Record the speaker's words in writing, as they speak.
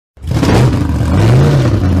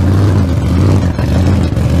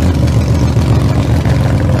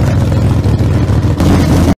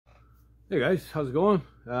guys, how's it going?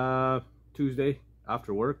 Tuesday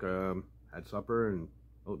after work, had supper and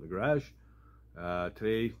out in the garage.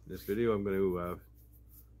 Today, in this video, I'm going to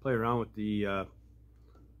play around with the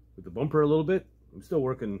bumper a little bit. I'm still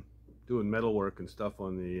working, doing metal work and stuff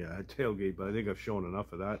on the tailgate, but I think I've shown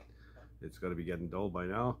enough of that. It's got to be getting dull by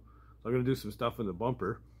now. So I'm going to do some stuff in the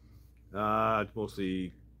bumper. It's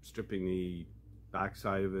mostly stripping the back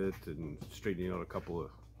side of it and straightening out a couple of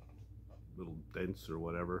little dents or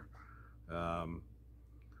whatever.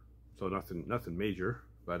 So nothing major,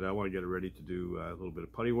 but I want to get it ready to do a little bit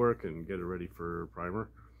of putty work and get it ready for primer.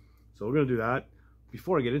 So we're going to do that.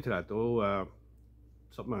 Before I get into that though,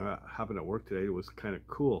 something happened at work today. It was kind of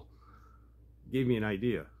cool. Gave me an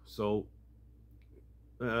idea. So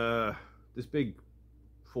this big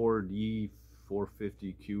Ford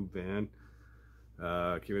E450 Cube van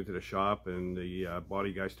came into the shop, and the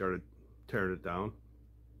body guy started tearing it down.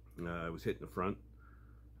 It was hitting the front.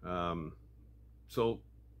 So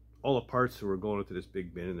all the parts were going into this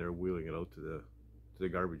big bin, and they're wheeling it out to the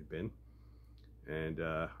garbage bin. And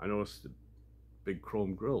I noticed the big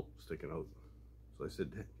chrome grill sticking out. So I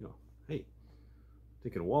said, hey,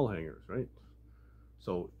 thinking wall hangers, right?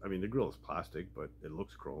 So I mean, the grill is plastic, but it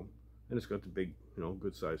looks chrome, and it's got the big,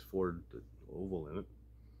 good sized Ford oval in it.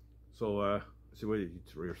 So I said, wait,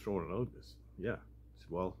 you're throwing it out? Yeah. I said,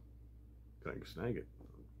 well, can I snag it?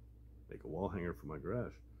 Make a wall hanger for my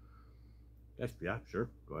garage. Yeah, sure,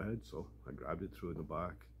 go ahead. So I grabbed it, threw it in the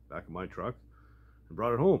back of my truck, and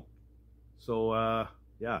brought it home. So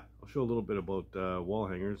yeah, I'll show a little bit about wall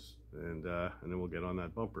hangers, and then we'll get on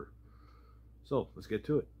that bumper. So let's get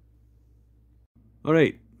to it. All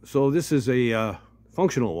right, so this is a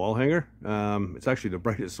functional wall hanger. It's actually the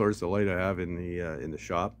brightest source of light I have in the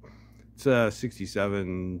shop. It's a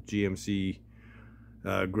 67 GMC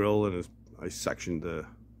grill, and I sectioned the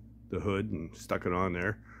hood and stuck it on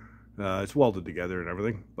there. It's welded together and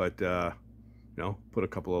everything, but put a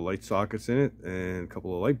couple of light sockets in it and a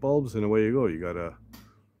couple of light bulbs, and away you go. You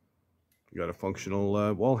got a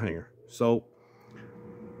functional wall hanger. So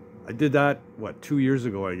I did that 2 years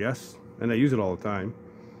ago, I guess, and I use it all the time.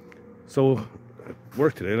 So at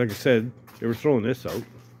work today, like I said, they were throwing this out,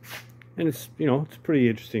 and it's it's a pretty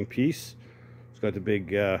interesting piece. It's got the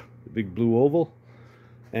big blue oval,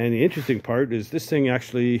 and the interesting part is this thing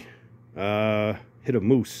actually hit a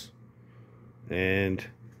moose, and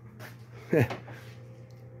the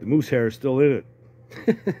moose hair is still in it,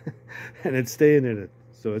 and it's staying in it,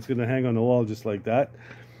 so it's gonna hang on the wall just like that.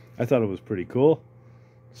 I thought it was pretty cool.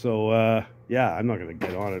 So yeah, I'm not gonna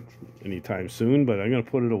get on it anytime soon, but I'm gonna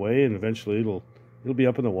put it away, and eventually it'll be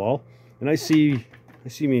up on the wall. And I see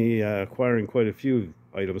me acquiring quite a few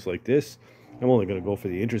items like this. I'm only gonna go for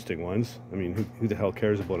the interesting ones. I mean, who the hell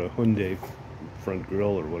cares about a Hyundai front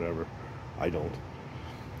grille or whatever? I don't.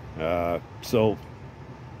 So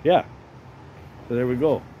yeah, so there we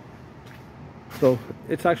go. So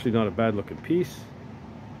it's actually not a bad looking piece,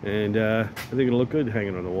 and I think it'll look good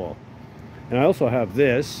hanging on the wall. And I also have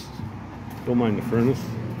this, don't mind the furnace.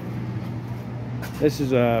 This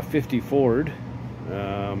is a 50 Ford.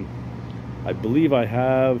 I believe I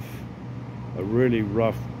have a really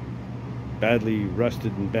rough, badly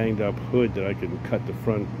rusted and banged up hood that I can cut the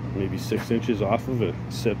front maybe 6 inches off of it,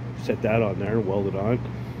 set that on there and weld it on.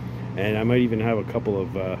 And I might even have a couple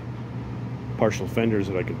of partial fenders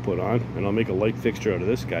that I could put on, and I'll make a light fixture out of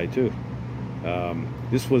this guy too.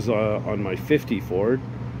 This was on my 50 Ford,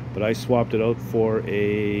 but I swapped it out for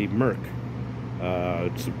a Merc.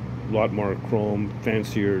 It's a lot more chrome,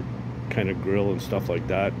 fancier kind of grill and stuff like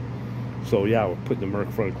that. So yeah, we're putting the Merc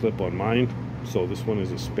front clip on mine, so this one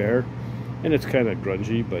is a spare, and it's kind of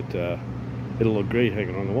grungy, but it'll look great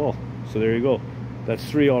hanging on the wall. So there you go. That's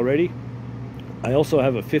 3 already. I also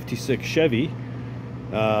have a 56 Chevy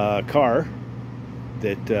car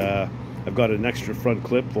that I've got an extra front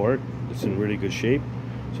clip for it. It's in really good shape.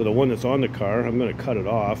 So the one that's on the car, I'm going to cut it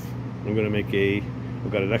off. I'm going to make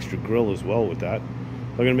I've got an extra grill as well with that.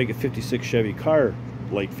 I'm going to make a 56 Chevy car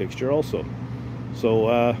light fixture also.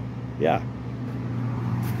 So yeah.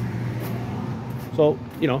 So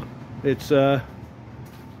it's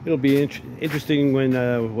it'll be interesting when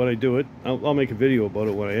I do it. I'll make a video about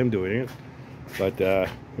it when I am doing it. But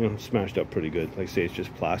it's smashed up pretty good. Like I say, it's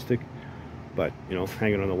just plastic, but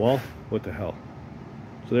hanging on the wall, what the hell.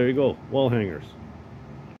 So there you go, wall hangers.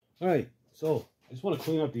 All right, so I just want to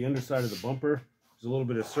clean up the underside of the bumper. There's a little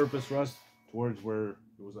bit of surface rust towards where it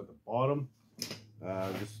was at the bottom.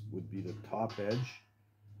 This would be the top edge.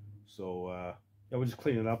 So yeah, we'll just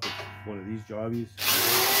clean it up with one of these jobbies.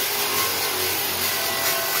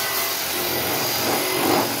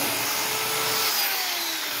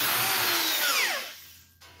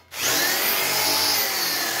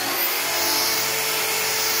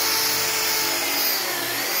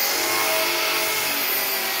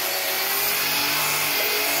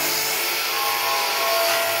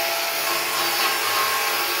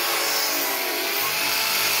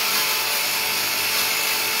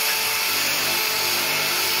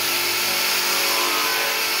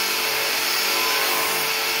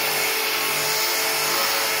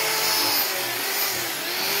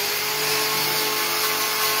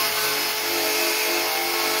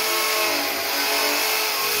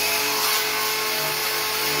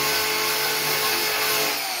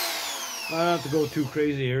 I don't have to go too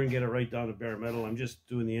crazy here and get it right down to bare metal. I'm just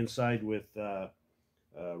doing the inside with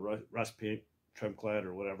rust paint, trim clad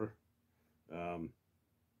or whatever.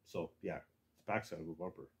 So yeah, it's backside of a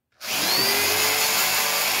bumper.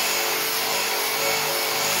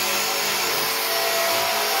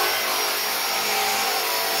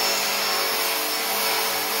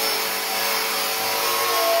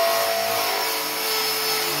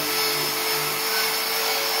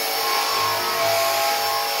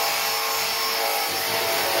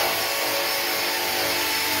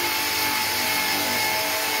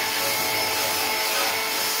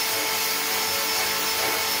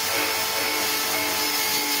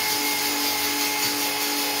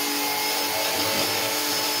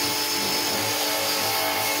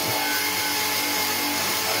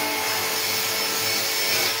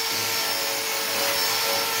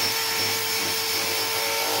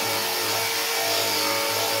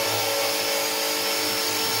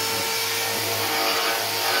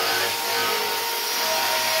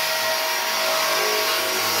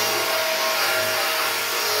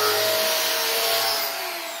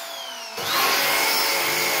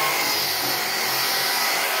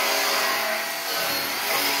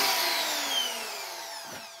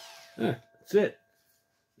 That's it.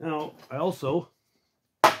 Now, I also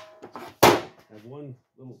have one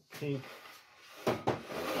little kink.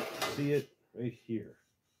 See it right here.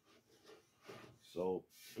 So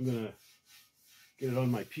I'm going to get it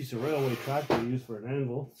on my piece of railway track that I use for an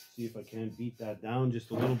anvil. See if I can beat that down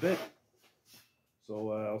just a little bit.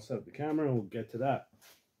 So I'll set up the camera and we'll get to that.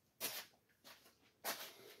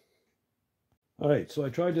 Alright, so I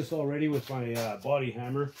tried this already with my body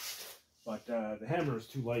hammer, but the hammer is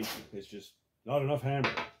too light. It's just not enough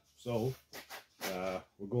hammer. So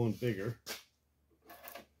we're going bigger.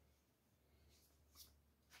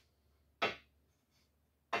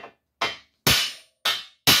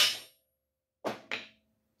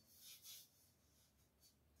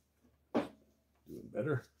 Doing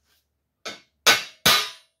better.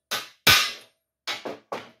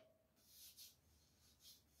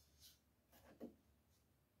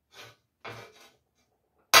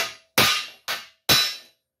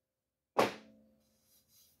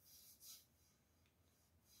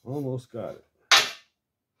 Almost got it.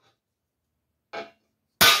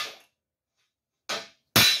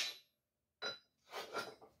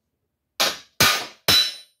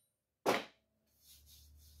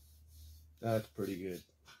 That's pretty good.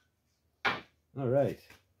 All right.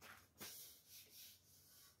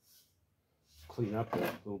 Clean up a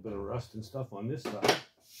little bit of rust and stuff on this side.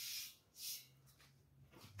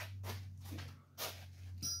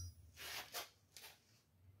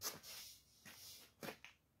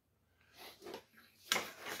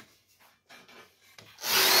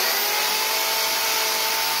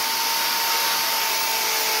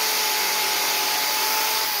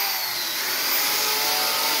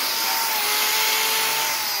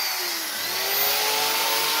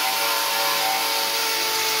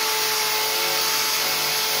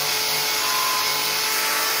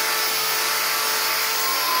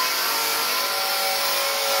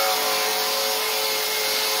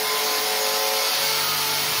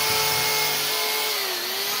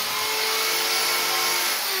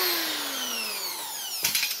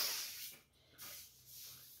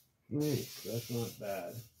 Nice, that's not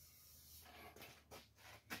bad.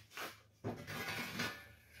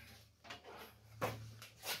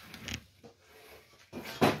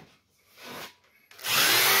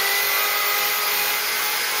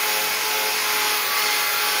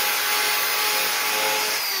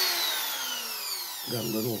 Got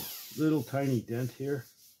a little tiny dent here.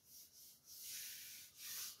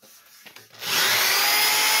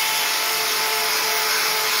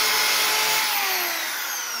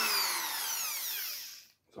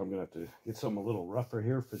 So I'm going to have to get something a little rougher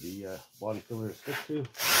here for the body filler to stick to.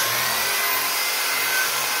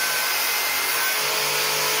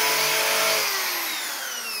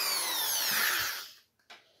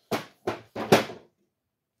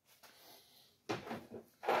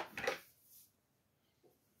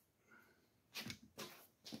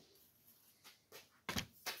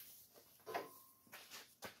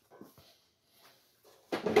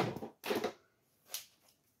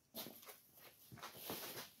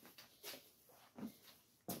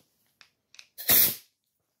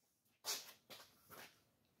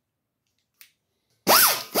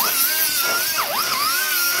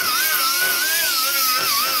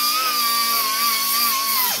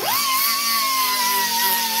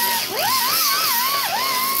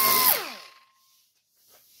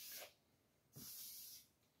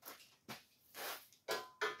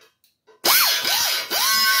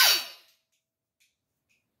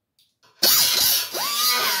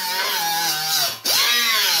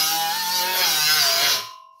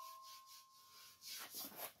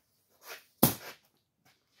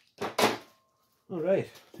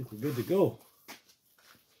 we're good to go.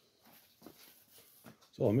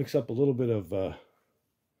 So I'll mix up a little bit of,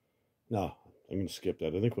 no, I'm going to skip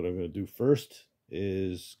that. I think what I'm going to do first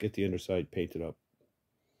is get the underside painted up.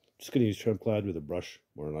 Just going to use trim clad with a brush,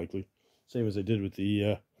 more than likely. Same as I did with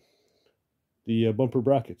the bumper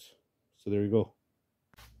brackets. So there you go.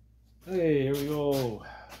 Hey, here we go.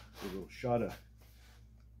 A little shot of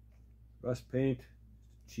rust paint.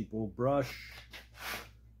 Cheap old brush.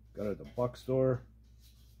 Got it at the buck store.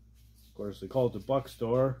 Of course, they call it the buck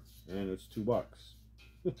store, and it's $2.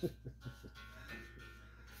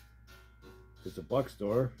 It's a buck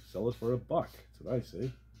store. Sell it for $1. That's what I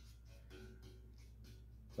say.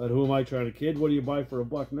 But who am I trying to kid? What do you buy for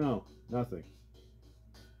 $1 now? Nothing.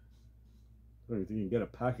 I don't even think you can get a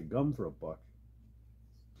pack of gum for $1.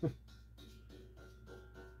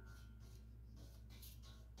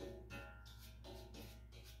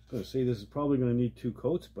 I was going to say this is probably going to need 2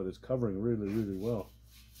 coats, but it's covering really, really well.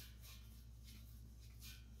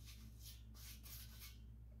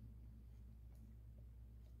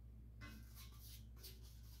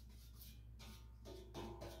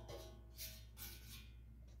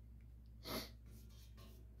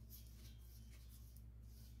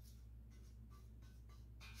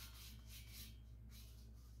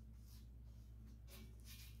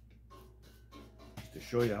 Just to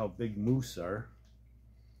show you how big moose are.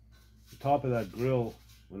 The top of that grill,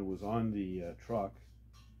 when it was on the truck,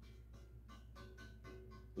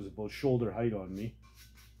 was about shoulder height on me,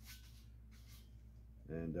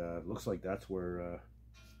 and it looks like that's where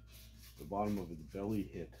the bottom of the belly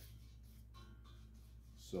hit.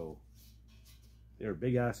 So they're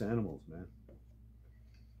big ass animals, man.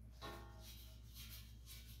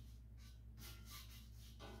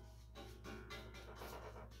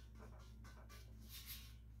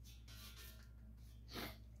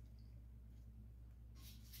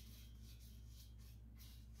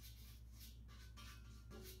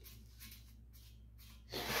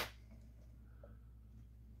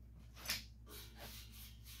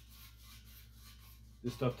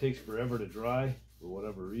 This stuff takes forever to dry for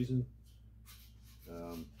whatever reason.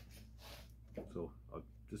 So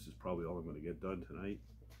this is probably all I'm going to get done tonight.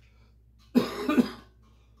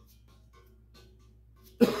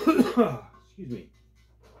 Excuse me.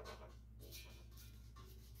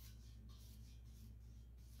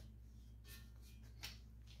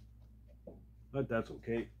 But that's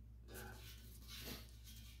okay.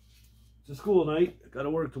 It's a school night. I got to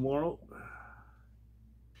work tomorrow.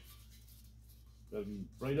 Gotta be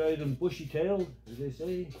bright-eyed and bushy-tailed, as they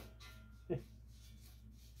say.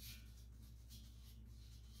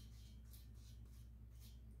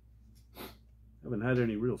 Haven't had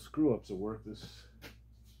any real screw-ups at work this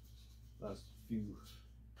last few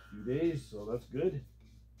days, so that's good.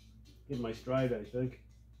 Getting my stride, I think.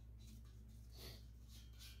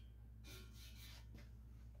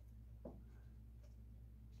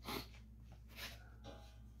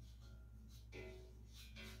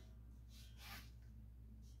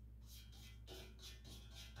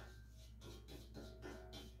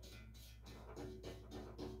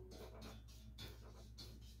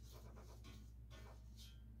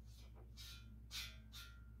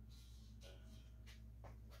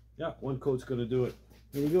 Yeah, 1 coat's gonna do it.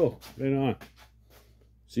 There we go, right on.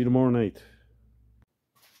 See you tomorrow night.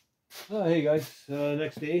 Hey guys,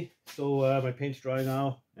 next day. So my paint's dry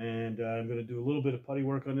now, and I'm gonna do a little bit of putty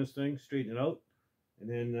work on this thing, straighten it out, and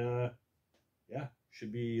then yeah,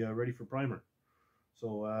 should be ready for primer.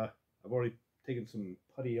 So I've already taken some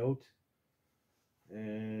putty out,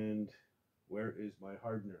 and where is my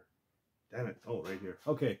hardener? Damn it! Oh, right here.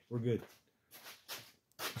 Okay, we're good.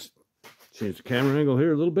 Change the camera angle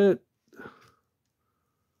here a little bit.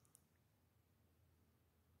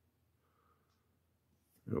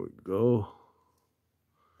 There we go.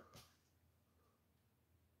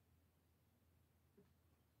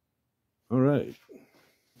 All right.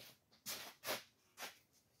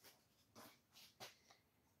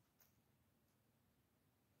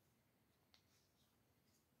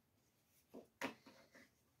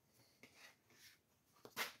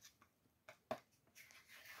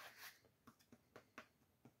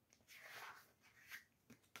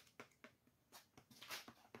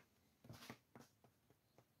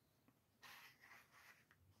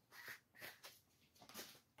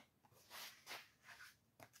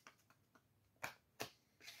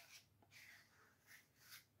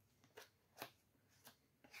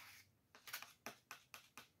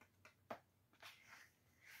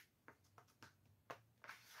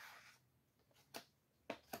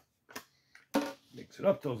 Mix it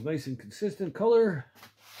up till it's nice and consistent color.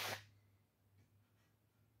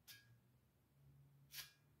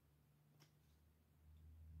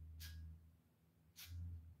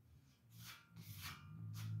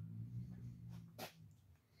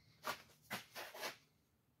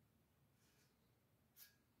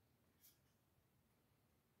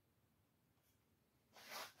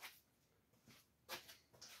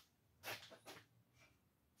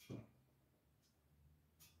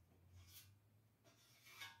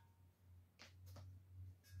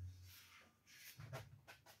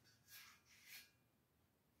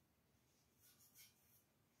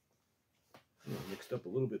 mixed up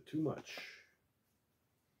a little bit too much.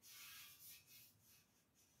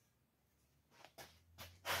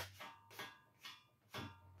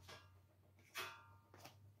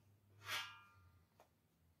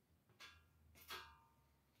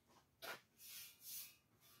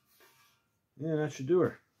 And that should do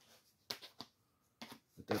her.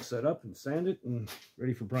 Get that set up and sand it and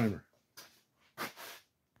ready for primer.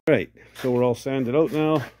 Right, so we're all sanded out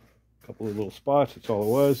now. A couple of little spots, that's all it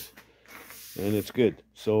was. And it's good.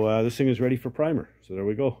 So this thing is ready for primer. So there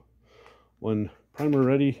we go. One primer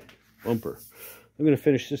ready bumper. I'm going to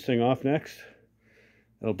finish this thing off next.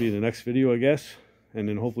 That'll be in the next video, I guess. And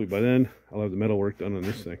then hopefully by then I'll have the metal work done on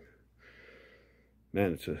this thing.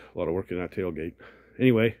 Man, it's a lot of work in that tailgate.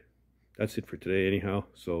 Anyway, that's it for today anyhow.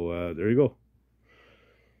 So there you go.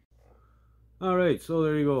 Alright, so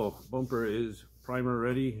there you go. Bumper is primer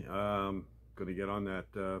ready. Going to get on that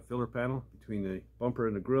filler panel between the bumper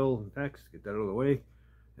and the grill next, get that out of the way.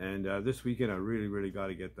 And this weekend I really got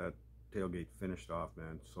to get that tailgate finished off,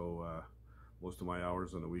 man. So most of my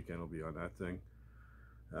hours on the weekend will be on that thing.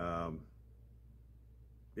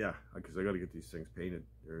 Yeah, because I got to get these things painted.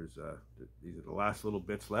 There's these are the last little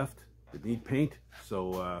bits left that need paint,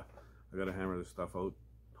 so I got to hammer this stuff out.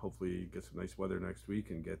 Hopefully get some nice weather next week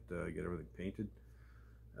and get everything painted.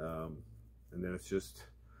 And then it's just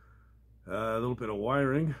a little bit of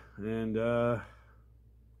wiring and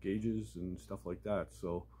gauges and stuff like that.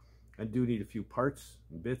 So I do need a few parts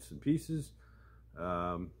and bits and pieces.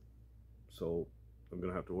 So I'm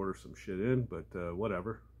gonna have to order some shit in, but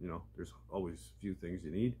whatever, you know, there's always a few things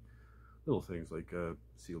you need. Little things like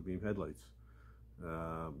seal beam headlights.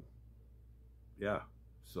 Yeah,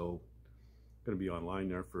 so gonna be online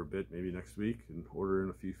there for a bit, maybe next week, and order in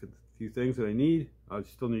a few things that I need. I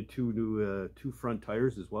still need two front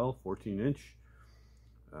tires as well, 14-inch.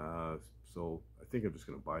 So I think I'm just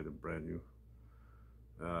gonna buy them brand new.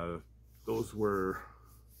 Those were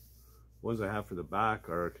ones I have for the back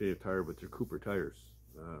are Canadian Tire, but they're Cooper tires.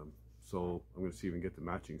 So I'm gonna see if we can get the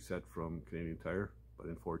matching set from Canadian Tire, but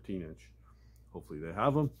in 14-inch. Hopefully they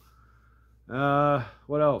have them.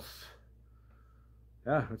 What else?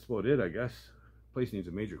 Yeah, that's about it, I guess. Place needs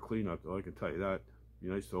a major cleanup, though, I can tell you that. Be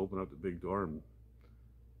nice to open up the big door and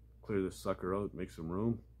clear this sucker out, make some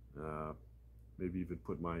room. Maybe even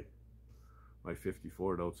put my 50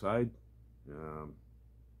 Ford outside.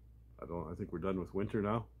 I think we're done with winter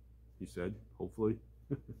now, he said, hopefully.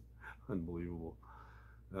 Unbelievable.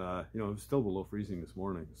 You know, I'm still below freezing this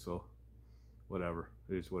morning, so whatever.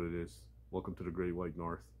 It is what it is. Welcome to the Great White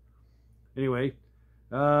North. Anyway,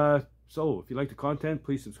 so if you like the content,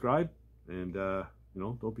 please subscribe, and you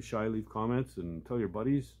know, don't be shy, leave comments and tell your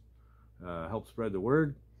buddies. Help spread the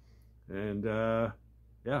word. And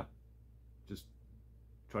yeah, just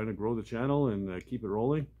trying to grow the channel and keep it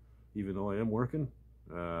rolling, even though I am working.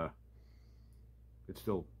 I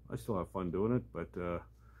still have fun doing it, but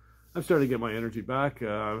I'm starting to get my energy back. You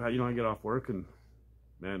know, I get off work and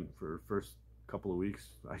man, for the first couple of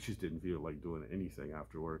weeks I just didn't feel like doing anything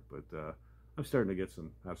after work, but I'm starting to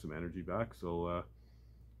have some energy back, so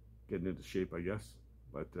getting into shape, I guess.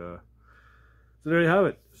 But so there you have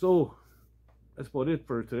it. So that's about it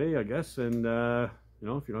for today, I guess. And you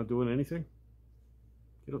know, if you're not doing anything,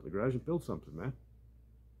 get out in the garage and build something, man.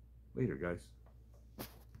 Later, guys.